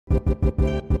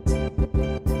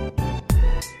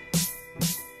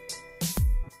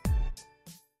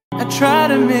try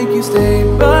to make you stay,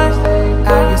 but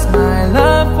I guess my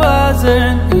love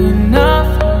wasn't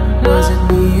enough. Was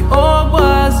it me or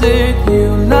was it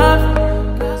you, love?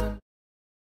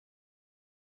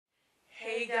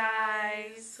 Hey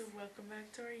guys, welcome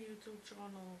back to our YouTube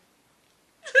channel.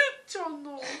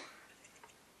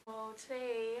 Well,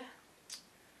 today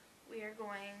we are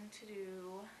going to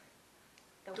do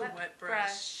the wet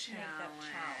brush makeup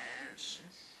challenge.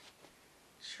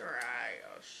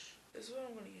 Trash. This is what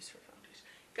I'm going to use for foundation.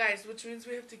 Guys, which means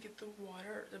we have to get the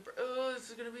water. Oh,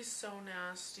 this is going to be so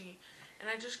nasty.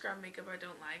 And I just grabbed makeup I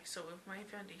don't like, so if my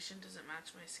foundation doesn't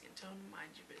match my skin tone,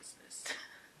 mind your business.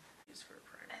 Use for a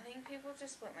primer. I think people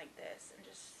just went like this and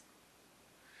just...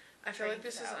 I feel like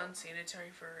this is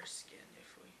unsanitary for our skin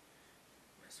if we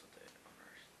mess with it on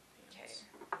our hands.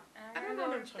 Okay. And I'm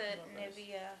going to go with the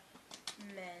Nivea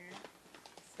Men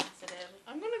Sensitive.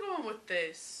 I'm going to go in with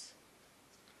this.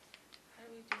 How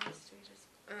do we do this? Do we just...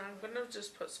 And I'm going to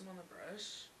just put some on the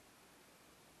brush.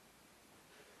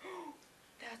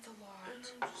 That's a lot. And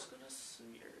I'm just going to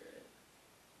smear it.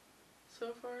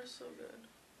 So far, so good.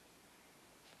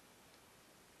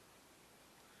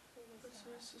 That's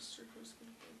my sister who's going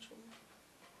to get in trouble.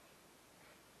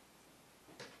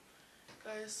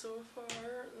 Guys, so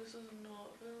far, this is not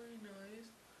very nice.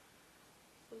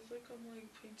 Feels like I'm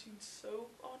like painting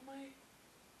soap on my...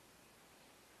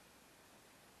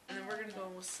 And then we're going to go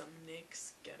in with some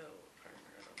NYX Ghetto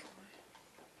primer. I don't know why.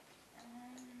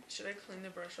 Should I clean the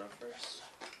brush off first?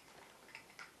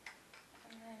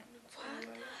 What the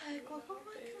heck? Look what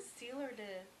my concealer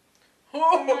did.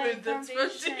 Oh, my that's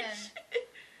foundation.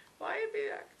 Why are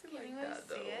they acting Can like you that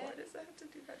though? see it? Why does that have to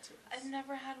do that to us? I've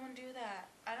never had one do that.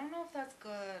 I don't know if that's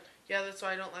good. Yeah, that's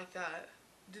why I don't like that.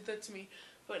 Did that to me.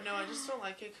 But no, I just don't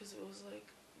like it because it was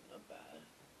like a bad.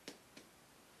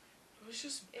 It was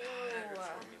just bad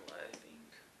formula, I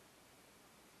think.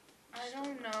 I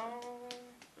don't know.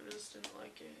 I just didn't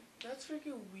like it. That's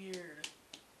freaking weird.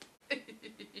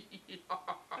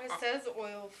 It says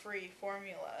oil-free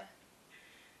formula.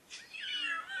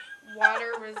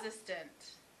 Water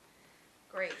resistant.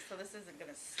 Great, so this isn't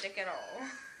gonna stick at all.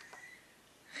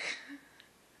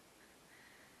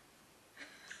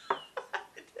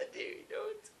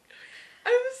 I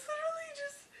was literally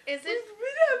just... Is it?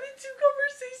 We've been having two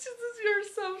conversations as we are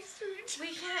so sweet.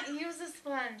 We can't use a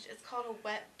sponge. It's called a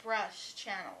wet brush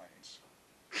challenge.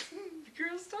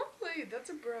 Girl, stop playing. That's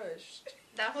a brush.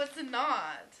 That was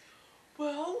not.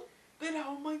 Well, then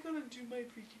how am I gonna do my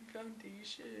freaking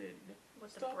foundation?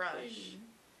 With Stop the brush.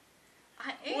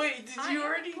 playing. Wait, did you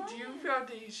already do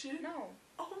foundation? No.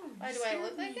 Oh, Why, do I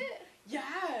look like it? Yeah.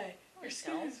 No, Your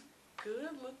skin is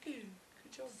good looking.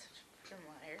 Good job. Such a freaking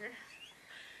liar.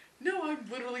 No, I'm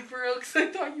literally for real because I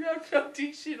thought you had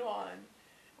foundation on.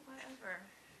 Whatever.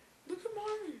 Look at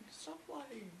mine. Stop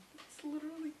lying. It's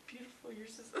literally beautiful.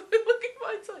 Yours is. Look at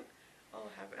mine. It's like, oh, I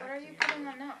have acne. What are you putting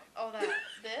on now? Oh,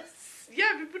 this?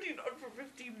 Yeah, I've been putting it on for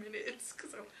 15 minutes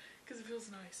because it feels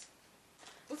nice.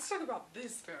 Let's talk about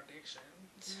this foundation.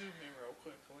 Zoom in real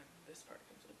quick when this part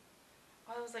comes in.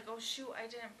 I was like, oh shoot, I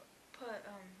didn't put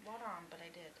water on, but I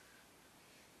did.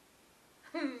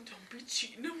 Don't be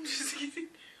cheating. I'm just kidding.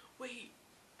 Wait.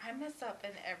 I mess up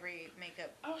in every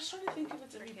makeup. I was trying to think if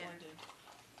it's any blended.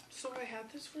 So I had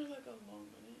this for like a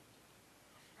long minute.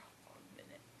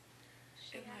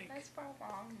 She had this for a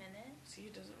long minute. See,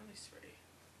 it doesn't really spray.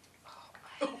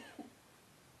 Oh.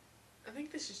 I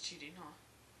think this is cheating, huh?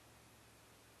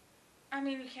 I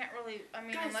mean, you can't really. I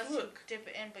mean, Guys, unless look. you dip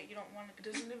it in, but you don't want it.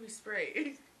 Doesn't even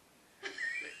spray.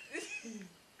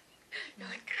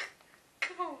 You're like,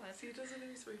 come on. See, it doesn't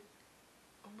even spray.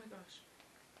 Oh my gosh.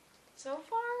 So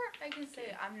far, I can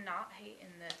say I'm not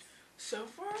hating this. So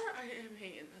far, I am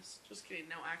hating this. Just kidding.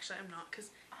 No, actually, I'm not,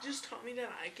 because you just taught me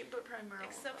that I can put primer on.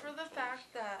 Except for the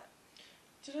fact that.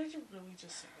 Did I really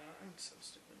just say that? I'm so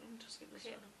stupid. I'm just gonna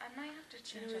start. I might have to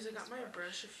change. Anyways, I got my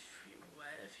brush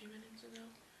wet a few minutes ago,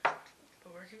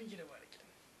 but we're gonna get it wet again.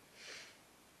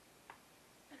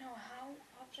 I know. How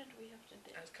often do we have to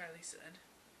do? As Kylie said.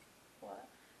 What?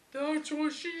 That's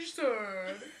what she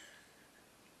said.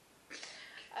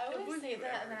 I always say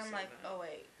that, and then I'm like, oh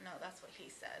wait, no, that's what he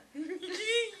said.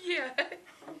 Yeah.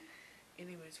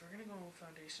 Anyways, we're gonna go with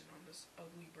foundation on this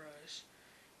ugly brush.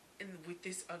 And with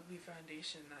this ugly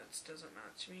foundation that doesn't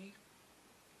match me.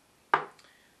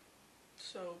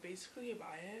 So basically you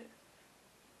buy it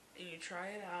and you try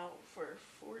it out for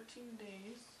 14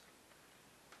 days.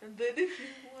 And then if you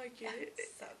like it, That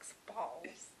sucks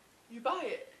balls. You buy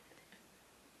it.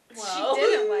 Well, she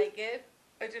didn't like it.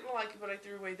 I didn't like it, but I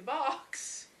threw away the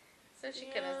box. So she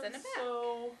could have sent it back.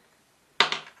 So,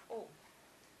 oh.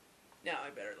 now I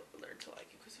better learn to like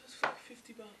it because it was like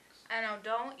 $50. I know,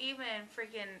 don't even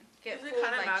freaking get Does it fooled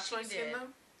kind of like match she my skin did. though?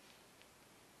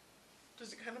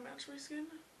 Does it kind of match my skin?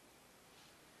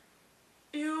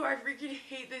 Ew, I freaking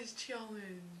hate this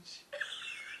challenge.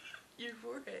 Your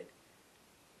forehead.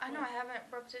 I know, I haven't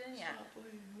rubbed it in yet. Stop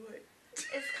playing what?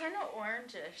 It's kind of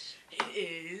orangish. It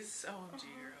is. OMG,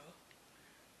 girl.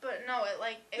 But no, it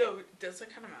like... No, does it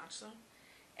kind of match though?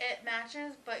 It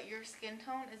matches, but your skin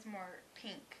tone is more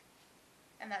pink.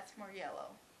 And that's more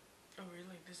yellow. Oh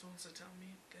really? This wants to tell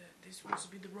me that this wants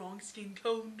to be the wrong skin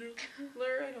tone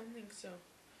color? I don't think so.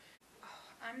 Oh,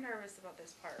 I'm nervous about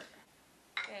this part.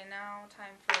 Okay, now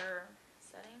time for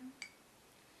setting.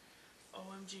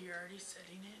 OMG, you're already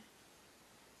setting it?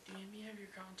 Do you have your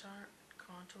contour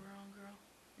on, girl?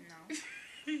 No.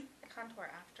 I contour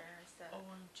after I set.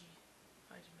 OMG,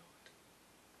 I do not.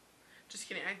 Just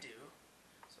kidding, I do.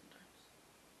 Sometimes.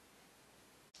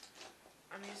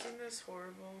 I'm using this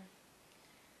horrible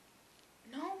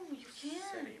No, you can't.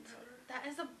 setting powder. That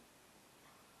is a...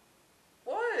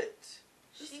 What?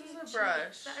 This is a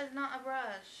brush. That is not a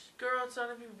brush. Girl, it's not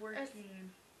even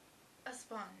working. A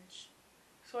sponge.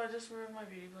 So I just ruined my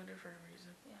beauty blender for a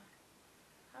reason. Yeah.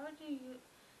 How would you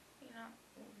know?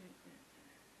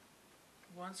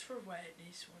 One's for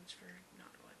wetness, one's for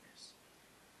not wetness.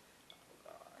 Oh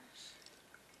gosh.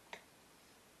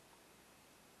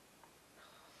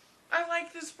 I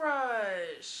like this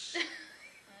brush.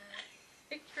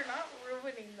 You're not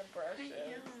ruining the brushes.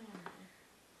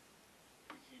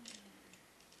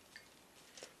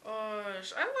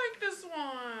 Gosh, I like this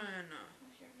one.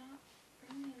 You're not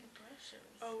ruining the brushes.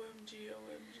 OMG,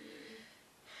 OMG.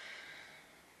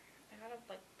 I gotta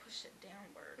like push it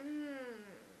downward.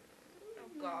 Oh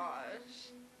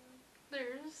gosh.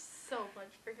 There's so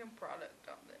much freaking product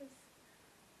on this.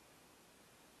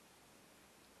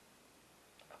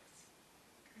 Oh, it's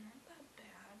not that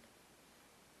bad.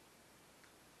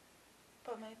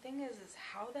 But my thing is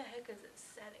how the heck is it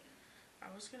setting? I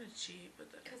was gonna cheat,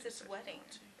 but then Because it's wetting.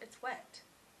 It's wet.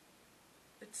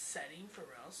 It's setting for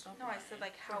real. Stop No, I lying. said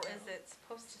like how is it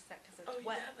supposed to set? Because it's Oh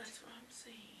wet. yeah, that's what I'm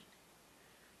saying.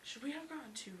 Should we have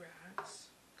gotten 2 rags?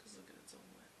 Because look at it's all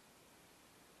wet.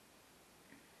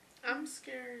 I'm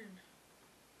scared.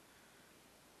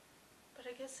 But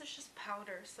I guess it's just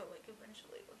powder, so like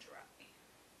eventually it'll dry.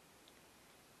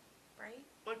 Right?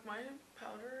 Like my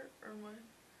powder or my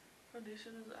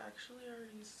foundation is actually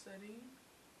already setting.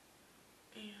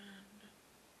 And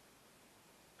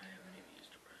I haven't even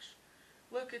used a brush.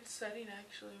 Look, it's setting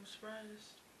actually. I'm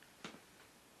surprised.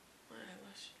 My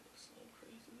eyelash looks a little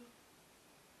crazy though.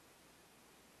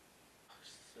 Oh,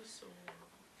 this is so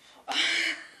horrible.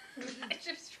 I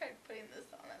just tried putting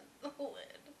this on as the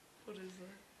lid. What is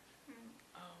that?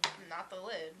 Not the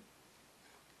lid.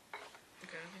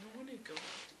 Okay, I think I want to go.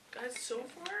 Guys, so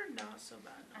far, not so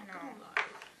bad. Not I know. gonna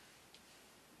lie.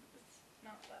 It's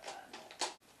not that bad.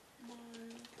 My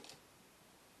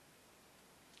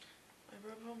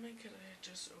eyebrow pomade, because I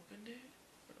just opened it,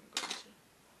 but I'm going to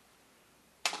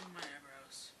do my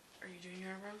eyebrows. Are you doing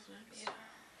your eyebrows next? Yeah.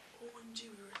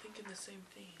 OMG, we were thinking the same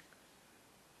thing.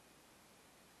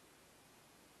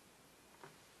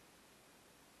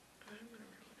 I'm gonna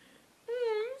ruin it.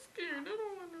 Oh, I'm scared. I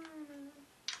don't want to ruin it.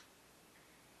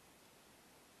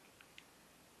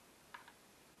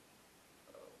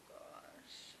 Oh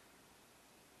gosh.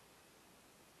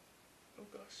 Oh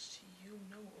gosh to you,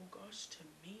 no. Oh gosh to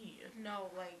me. No,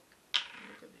 like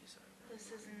Look at these eyebrows. this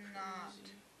is looking not.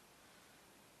 crazy.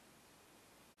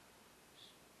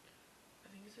 I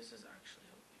think this is actually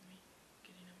helping me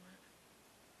getting it wet.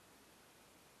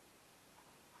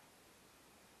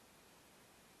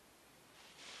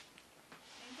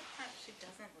 Maybe it actually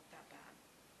doesn't look that bad.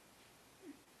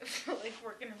 I feel like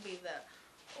we're gonna be the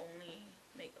only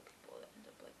makeup people that end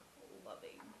up like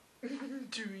loving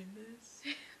doing this.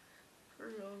 For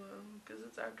real though, because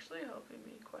it's actually helping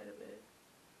me quite a bit.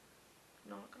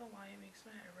 Not gonna lie, it makes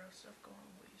my eyebrow stuff go on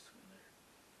way smoother.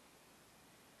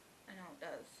 I know it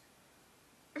does.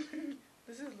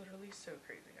 This is literally so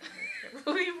crazy, guys. I can't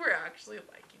believe we're actually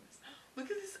liking this.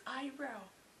 Look at this eyebrow.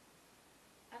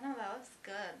 I know that looks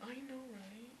good. I know,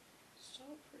 right?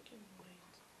 Stop freaking lying,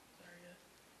 Zareya.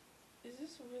 Is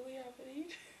this really happening?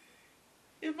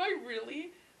 Am I really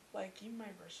liking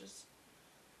my brushes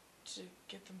to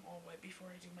get them all wet before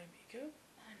I do my makeup?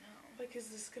 I know. Like, is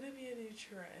this gonna be a new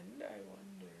trend? I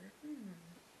wonder.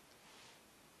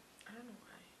 I don't know why.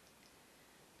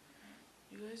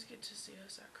 You guys get to see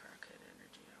us at Crackhead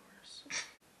Energy Hours.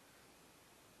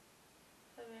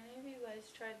 Have any of you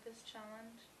guys tried this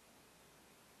challenge?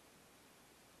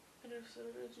 And if so,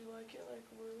 did you like it like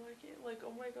we're like it? Like,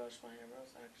 oh my gosh, my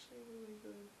eyebrow's actually really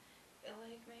good. It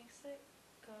like makes it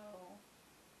go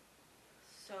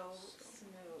so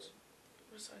smooth.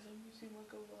 Besides, I'm using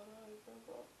like a lot of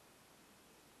eyebrow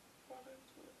products,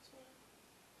 but it's fine.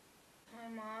 My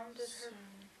mom did her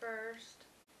first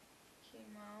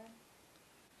chemo.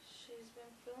 She's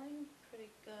been feeling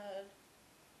pretty good.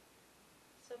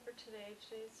 Except for today.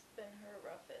 Today's been her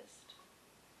roughest.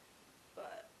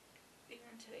 But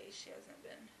even today she hasn't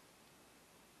been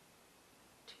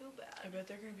too bad. I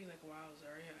bet they're gonna be like, wow,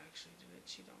 Zareya actually didn't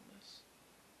cheat on this.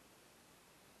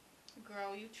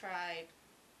 Girl, you tried.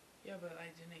 Yeah, but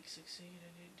I didn't succeed.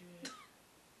 I didn't do it.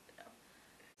 No.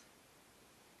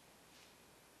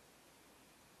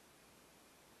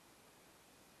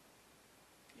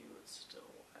 You were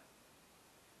still wet.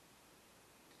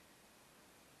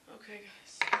 Okay,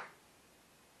 guys. Time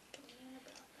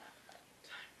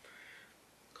for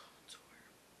contour.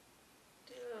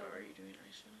 Dude. Or are you doing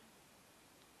eyeshadow?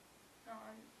 No,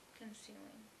 I'm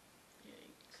concealing. Yeah,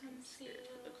 you can conceal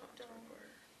for the contour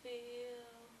part. Feel.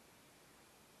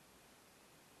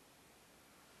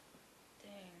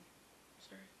 Dang.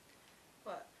 Sorry.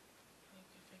 What? Like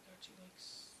if I got you like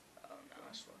Oh no.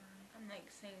 flash water. I'm like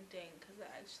saying dang because I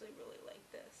actually really like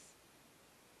this.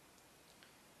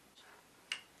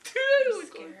 I'm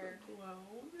scared. Like a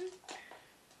clown.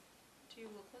 Do you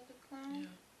look like a clown?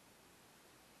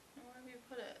 Yeah. And where have you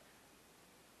put it?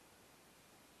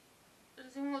 It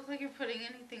doesn't even look like you're putting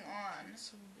anything on. It's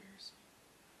so embarrassing.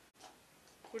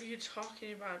 What are you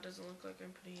talking about? It doesn't look like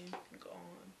I'm putting anything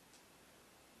on.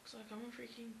 Looks like I'm a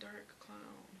freaking dark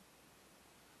clown.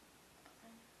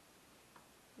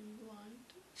 Are you blind?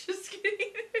 Just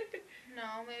kidding.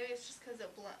 No, maybe it's just because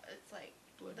it's like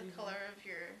Bloody the color of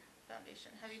your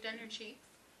foundation. Have you done your cheeks?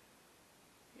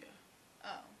 Yeah.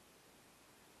 Oh.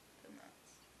 Then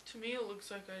that's... To me, it looks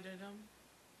like I did them.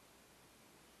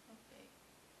 Okay.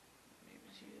 Maybe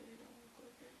to you, they don't look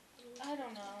like it. I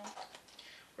don't know.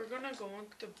 We're gonna go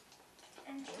with the...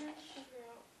 I'm trying to figure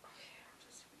out... Okay, I'm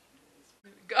just freaking doing this.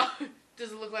 God, does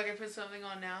it look like I put something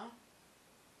on now?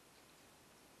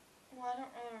 Well, I don't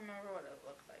really remember what it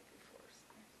looked like before,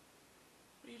 so...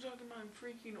 What are you talking about? I'm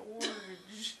freaking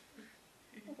orange.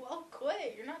 Well,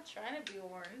 quit. You're not trying to be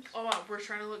orange. Oh, wow, we're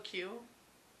trying to look cute?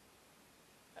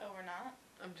 Oh, we're not?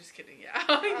 I'm just kidding, yeah. I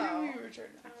Oh. knew you were trying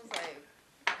to. I was like,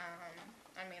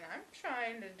 I mean, I'm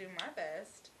trying to do my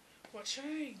best. What should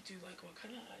I do? Like, what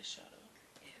kind of eyeshadow?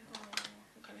 Ew.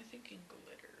 I'm kind of thinking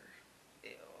glitter.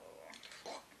 Ew.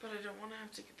 But I don't want to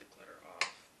have to get the glitter off.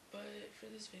 But for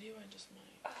this video, I just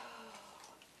might.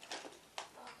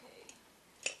 Okay.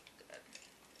 Good.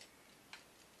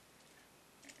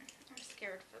 I'm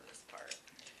scared for this part.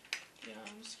 Yeah,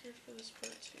 I'm scared for this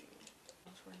part too.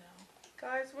 For now.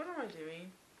 Guys, what am I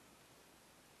doing?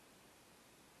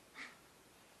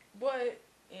 What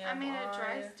am I mean, it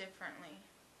dries differently.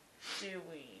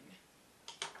 doing?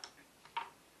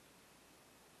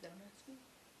 Don't ask me.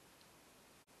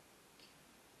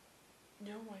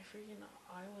 No, my freaking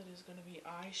eyelid is gonna be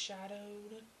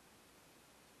eyeshadowed.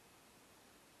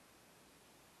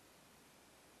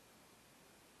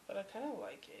 But I kind of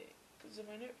like it, because if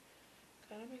I know,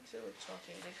 kind of makes it look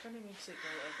chalky, and it kind of makes it go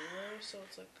everywhere, so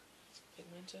it's like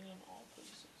pigmented in all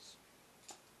places.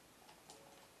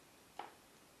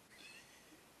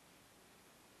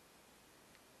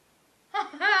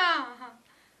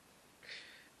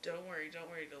 Don't worry,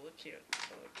 they'll look cute.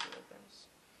 They'll look cute with this.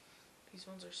 These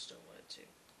ones are still wet too.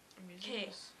 I'm using Okay,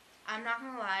 this. I'm not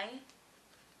gonna lie.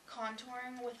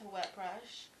 Contouring with a wet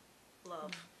brush,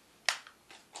 love.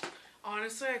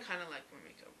 Honestly, I kind of like my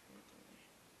makeup.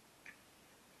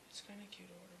 It's kind of cute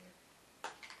or whatever.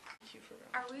 Cute for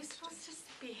Are we Valentine's supposed Day.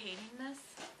 to be hating this?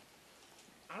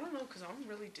 I don't know, because I'm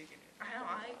really digging it. I know,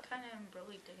 I kind of am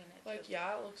really digging it. Like, too.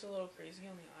 yeah, it looks a little crazy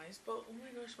on the eyes, but oh my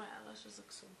gosh, my eyelashes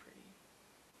look so pretty.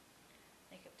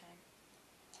 Makeup time.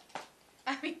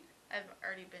 I mean, I've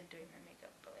already been doing my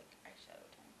makeup, but like eyeshadow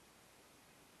time.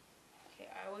 Okay,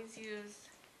 I always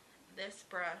use this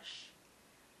brush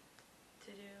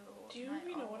to do. Do you my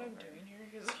even know what I'm all-over. doing here?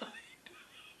 Because Oh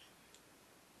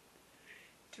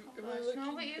am I gosh, looking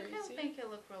no, but you crazy? can make it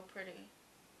look real pretty.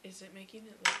 Is it making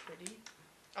it look pretty?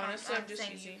 Honestly, I'm just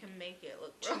saying using you can make it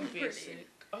look too real pretty. basic.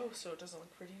 Oh, so it doesn't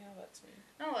look pretty now? That's me.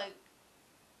 No, like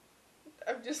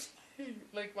I'm just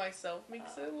like myself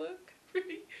makes it look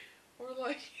pretty, or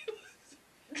like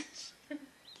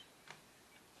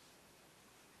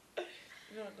no,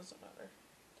 it doesn't matter.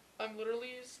 I'm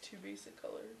literally used two basic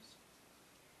colors.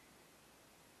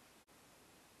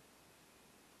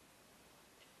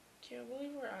 Can't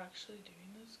believe we're actually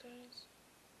doing this, guys.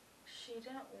 she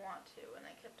didn't want to, and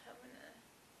I kept having to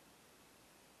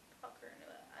talk her into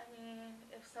it. I mean,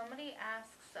 if somebody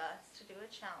asks us to do a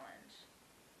challenge,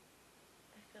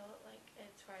 I feel like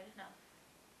it's right enough.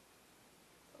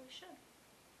 should.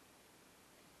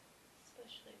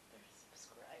 Especially if they're a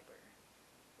subscriber.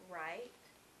 Right?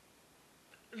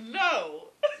 No!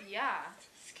 Yeah.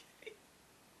 Just kidding.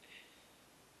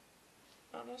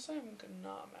 Honestly, I'm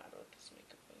not mad with this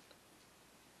makeup look.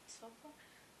 So far,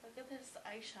 look at this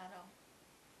eyeshadow.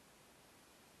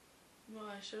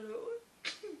 My eyeshadow?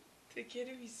 They can't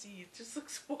even see. It just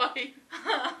looks white.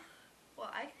 Well,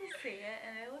 I can see it,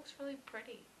 and it looks really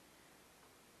pretty.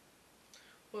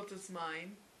 Well, does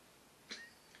mine?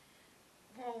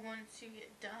 Well, once you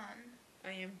get done.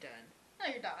 I am done.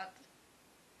 No, you're not.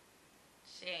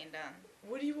 She ain't done.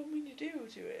 What do you want me to do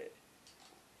to it?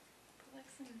 Put like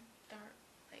some dark,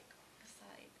 like on the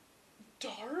side.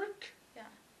 Dark? Yeah.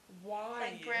 Why?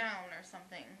 Like brown or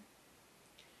something.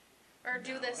 Or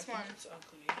do this I one. think it's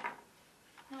ugly.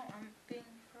 No, I'm being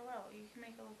for real. You can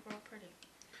make it look real pretty.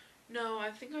 No,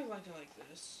 I think I like it like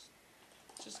this.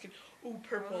 Just kidding. Ooh,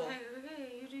 purple.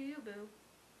 Okay, you do you, boo.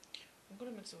 I'm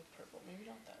gonna mix it with purple. Maybe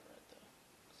not that red though.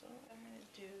 So I'm gonna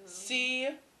do. see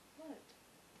What?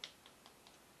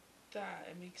 that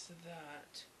it makes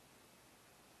that.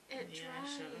 It Yeah,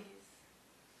 dries. sure.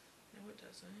 No, it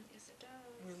doesn't. Yes, it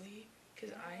does. Really?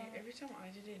 Because Yeah. every time I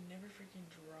did it, it never freaking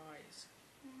dries,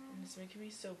 and Mm-hmm. it's making me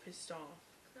so pissed off.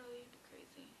 Girl, you'd be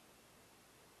crazy.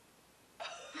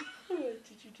 What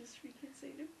did you just freaking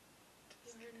say to me?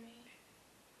 You heard me.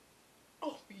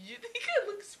 Oh, you think it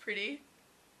looks pretty?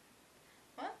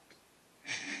 What?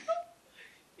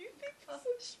 You think this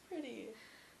looks pretty?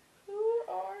 Who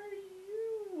are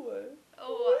you?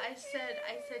 Oh, I said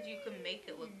you could make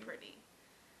it look pretty.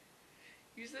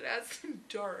 You said add some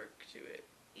dark to it.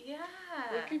 Yeah.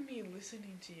 Look at me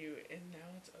listening to you, and now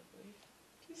it's ugly.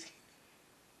 Just kidding.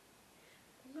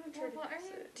 I'm gonna try Well, to what are fix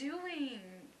you it. doing?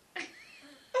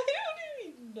 I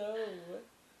don't even know.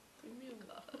 Leave me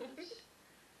alone.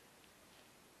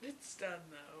 It's done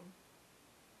though.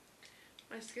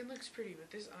 My skin looks pretty, but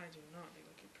this eye do not be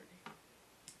looking pretty.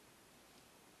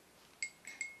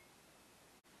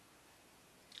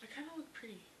 I kind of look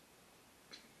pretty.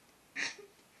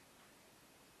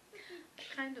 I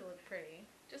kind of look pretty.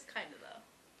 Just kind of though.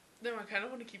 No, I kind of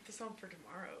want to keep this on for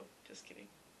tomorrow. Just kidding.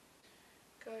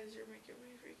 Guys, you're making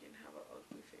me freaking have an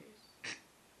ugly face.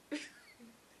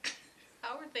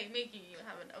 How are they making you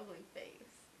have an ugly face?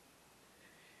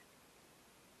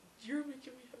 You're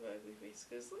making me have an ugly face,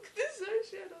 because look at this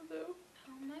eyeshadow though.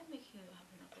 How am I making you have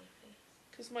an ugly face?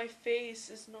 Because my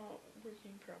face is not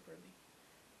working properly.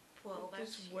 Well, Look,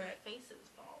 that's this your wet. face's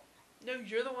fault. No,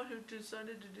 you're the one who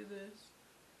decided to do this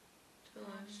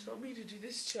challenge. Told me to do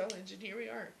this challenge, and here we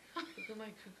are, looking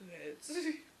like cuckoo heads.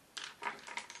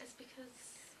 It's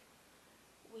because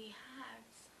we had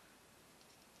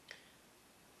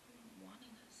someone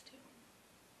wanting us to.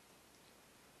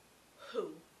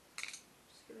 Who?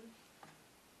 Just kidding.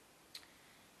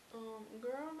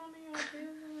 Girl, none of y'all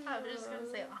business. I was just gonna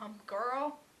say,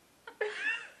 girl.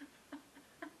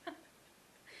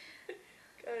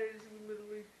 Guys,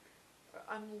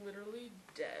 I'm literally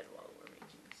dead while we're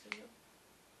making this video.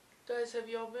 Guys, have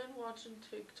y'all been watching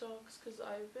TikToks? Because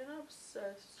I've been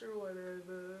obsessed or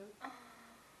whatever.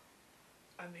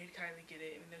 I made Kylie get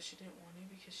it, even though she didn't want to,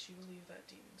 because she believed that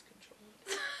demons control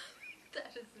it.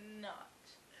 That is not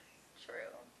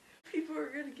true. People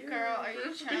are gonna get Girl, her are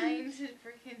you for trying free. to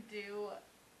freaking do,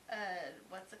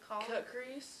 what's it called? Cut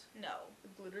crease? No.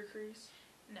 Glitter crease?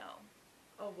 No.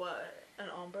 A what? An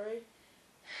ombre?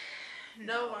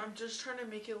 No, I'm just trying to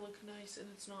make it look nice and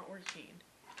it's not working.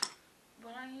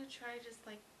 Why don't you try just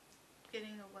like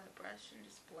getting a wet brush and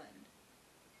just blend?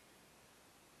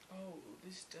 Oh,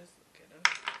 this does look good.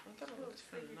 I thought it It looked looks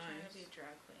like kind of you're trying to nice. be a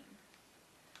drag queen.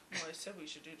 Well, I said we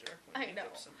should do dark I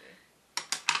makeup know. someday.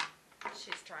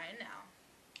 She's trying now.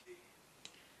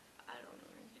 I don't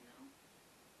know, you know.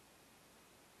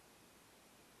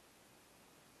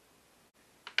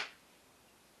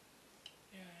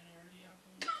 Yeah, and I already have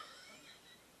one.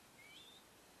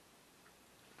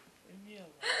 Leave me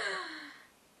alone.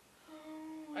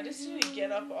 Oh I just need to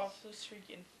get up off this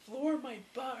freaking floor. My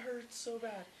butt hurts so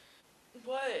bad.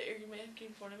 What? Are you making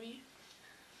fun of me?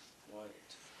 What?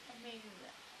 I mean,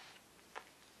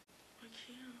 I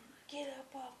can't. get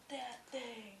up off that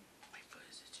thing. My foot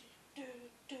is itchy. Do,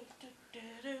 do, do, do,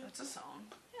 do. That's a song.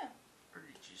 Yeah. Or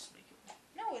did you just make it?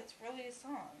 No, it's really a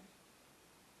song.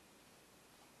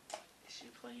 Is she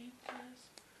playing,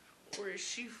 guys? Or is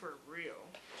she for real?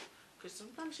 Because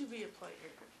sometimes she be a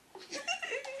player.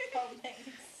 Oh, thanks.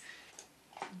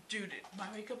 Dude, my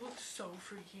makeup looks so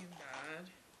freaking bad.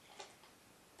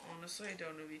 Honestly, I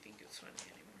don't really think it's funny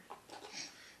anymore.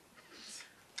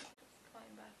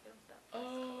 Going back with that first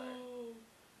color. Oh,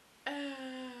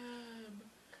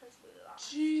 Because we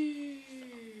lost.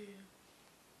 G.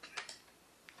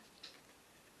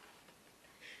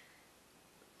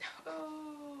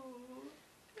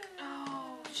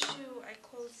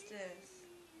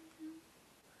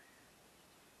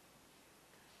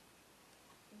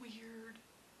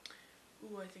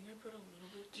 think I put a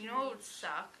little bit too You know what would much.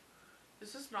 suck?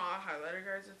 This is not a highlighter,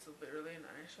 guys. It's literally an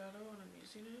eyeshadow and I'm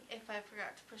using it. If I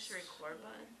forgot to push the record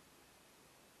button.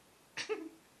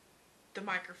 The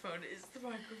microphone. Is the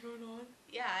microphone on?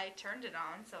 Yeah, I turned it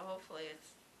on, so hopefully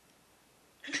it's...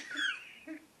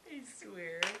 I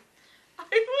swear. I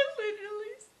will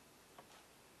literally...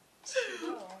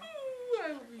 Oh.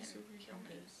 I will be so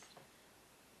pissed.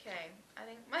 Okay, I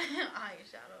think my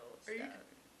eyeshadow is done.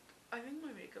 I think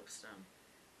my makeup's done.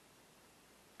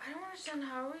 I don't understand,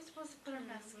 how are we supposed to put our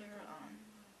mascara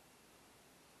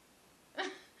on?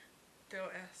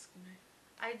 Don't ask me.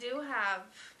 I do have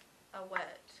a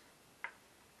wet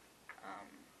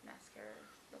mascara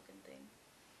looking thing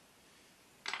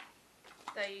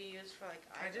that you use for like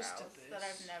I just eyebrows did that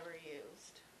this. I've never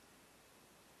used.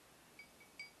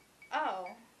 Oh.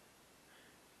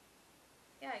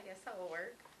 Yeah, I guess that will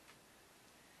work.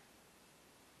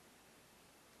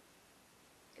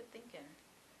 Good thinking.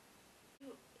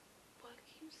 What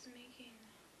keeps making...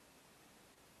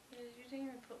 You didn't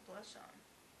even put blush on.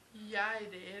 Yeah, I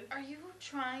did. Are you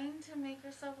trying to make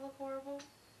yourself look horrible?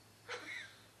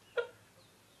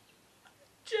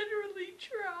 Generally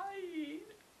trying.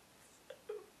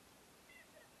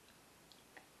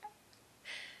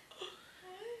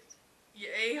 What? You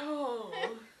a-hole.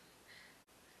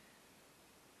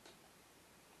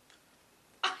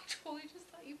 I totally just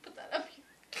thought you put that up your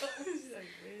nose. I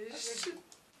wish.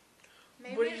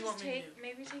 Maybe What do you just want me to take, do?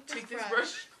 maybe take Take this this brush.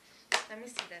 brush? Let me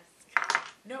see this.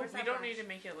 No, Where's we that don't brush? need to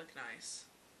make it look nice.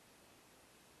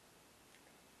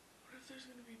 What if there's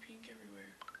gonna be pink everywhere?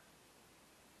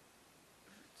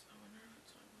 I wonder if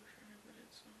it's on boyfriend, but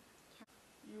it's not.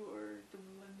 You are the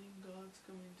blending gods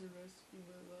coming to rescue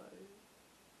my life.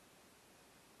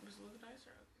 Just look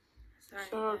nicer. Sorry,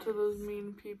 Shout out to guys. those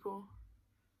mean people.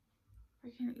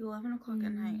 Freaking 11 o'clock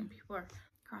at night and people are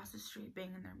across the street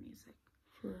banging their music.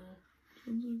 For real.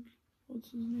 Sounds like,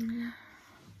 what's his name?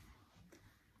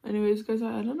 Anyways, guys,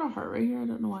 I added a heart right here. I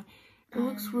don't know why. It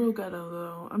looks real ghetto,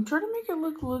 though. I'm trying to make it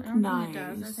look I don't nice. think it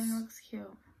does. I think it looks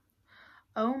cute.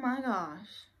 Oh my gosh.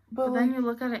 But But like, then you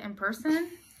look at it in person,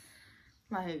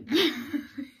 like,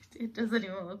 it doesn't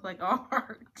even look like a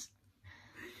heart.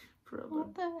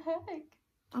 What the heck?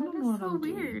 I don't That know is what so I'm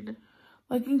doing. weird.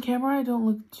 Like, in camera, I don't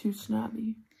look too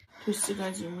snappy. Just so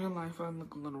guys, in real life, I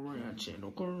look a little ratchet,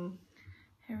 okay?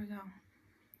 Here we go.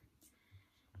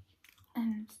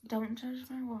 And don't judge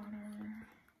my water.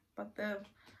 But the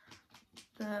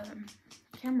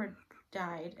camera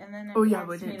died, and then it Oh, yeah,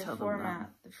 wants we me didn't to tell them that. format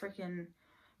the freaking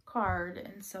card,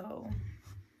 and so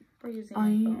we're using I my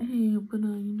ain't phone. here, but I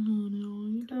ain't honey, all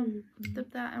you do.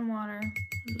 Dip that in water.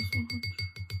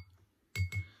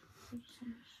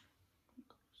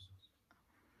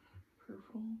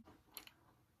 Purple.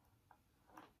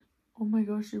 Oh my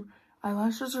gosh, your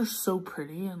eyelashes are so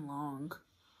pretty and long.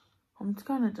 I'm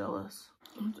kind of jealous.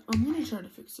 I'm gonna try to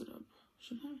fix it up.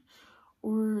 Should I?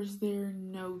 Or is there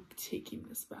no taking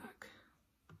this back?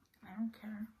 I don't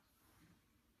care.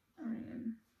 I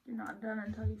mean, you're not done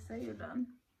until you say you're done.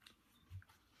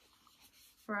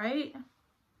 Right?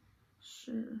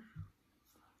 Sure.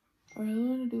 I really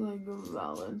want to do like a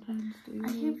Valentine's Day. I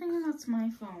keep thinking that's my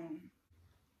phone.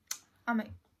 I dare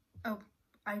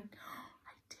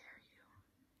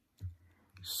you.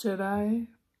 Should I?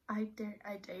 I dare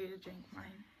you to drink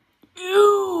mine. Ew!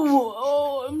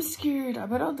 Oh, I'm scared. I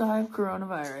bet I'll die of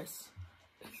coronavirus.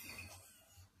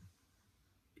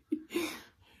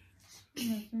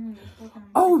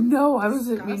 Oh no, I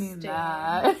wasn't meaning Disgusting.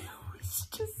 that. I was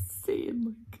just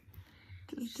saying like,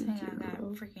 just in Saying I got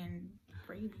general. freaking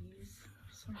rabies.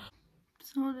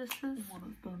 So this is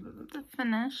the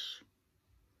finish.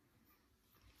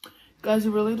 Guys,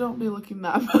 really don't be looking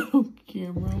that bad on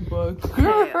camera, but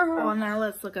Okay, well now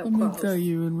let's look up let me close. tell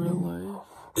you in real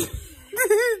life.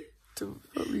 Don't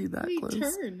be that close.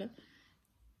 Turn.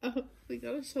 Oh, we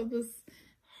gotta show this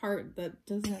heart that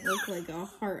doesn't look like a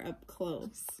heart up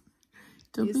close.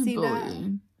 Don't You be see that?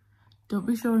 bullying. Don't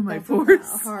be showing my That's what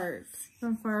pores. that heart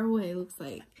from far away looks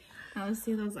like. Now let's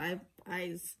see those eyes.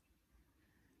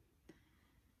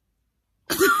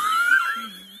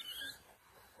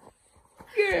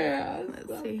 Yeah,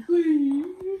 Let's see.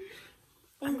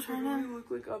 I'm trying to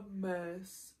look like a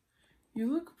mess.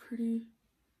 You look pretty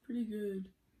good.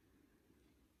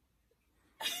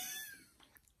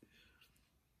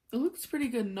 It looks pretty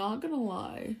good, not gonna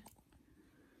lie.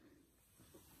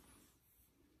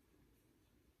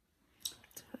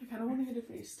 I kinda wanna get a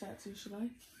face tattoo, should I?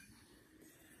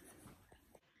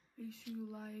 Make sure you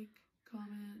like,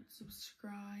 comment,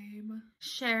 subscribe.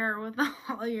 Share with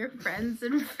all your friends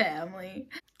and family.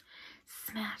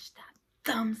 Smash that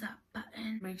thumbs up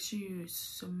button. Make sure you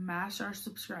smash our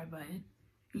subscribe button.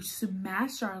 You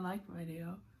smash our like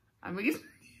video. I mean,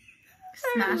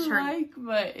 Smash our like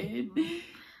button.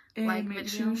 And like make video.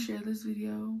 sure you share this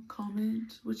video.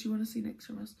 Comment what you want to see next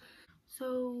from us.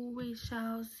 So we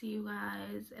shall see you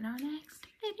guys in our next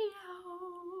video.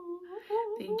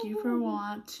 Thank you for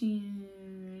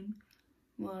watching.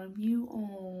 Love you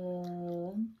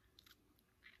all.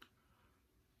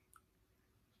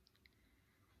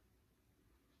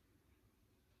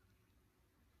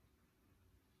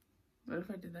 What if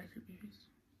I did that creepy face?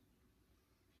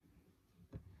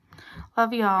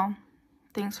 Love y'all.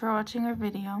 Thanks for watching our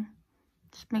video.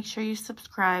 Just make sure you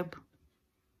subscribe.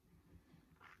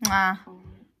 We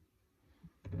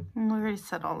already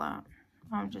said all that.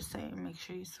 I'm just saying, make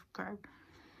sure you subscribe.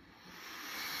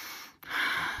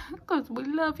 Because we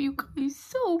love you guys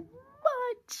so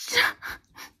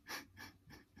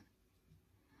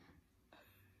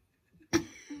much.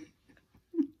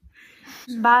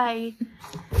 Bye.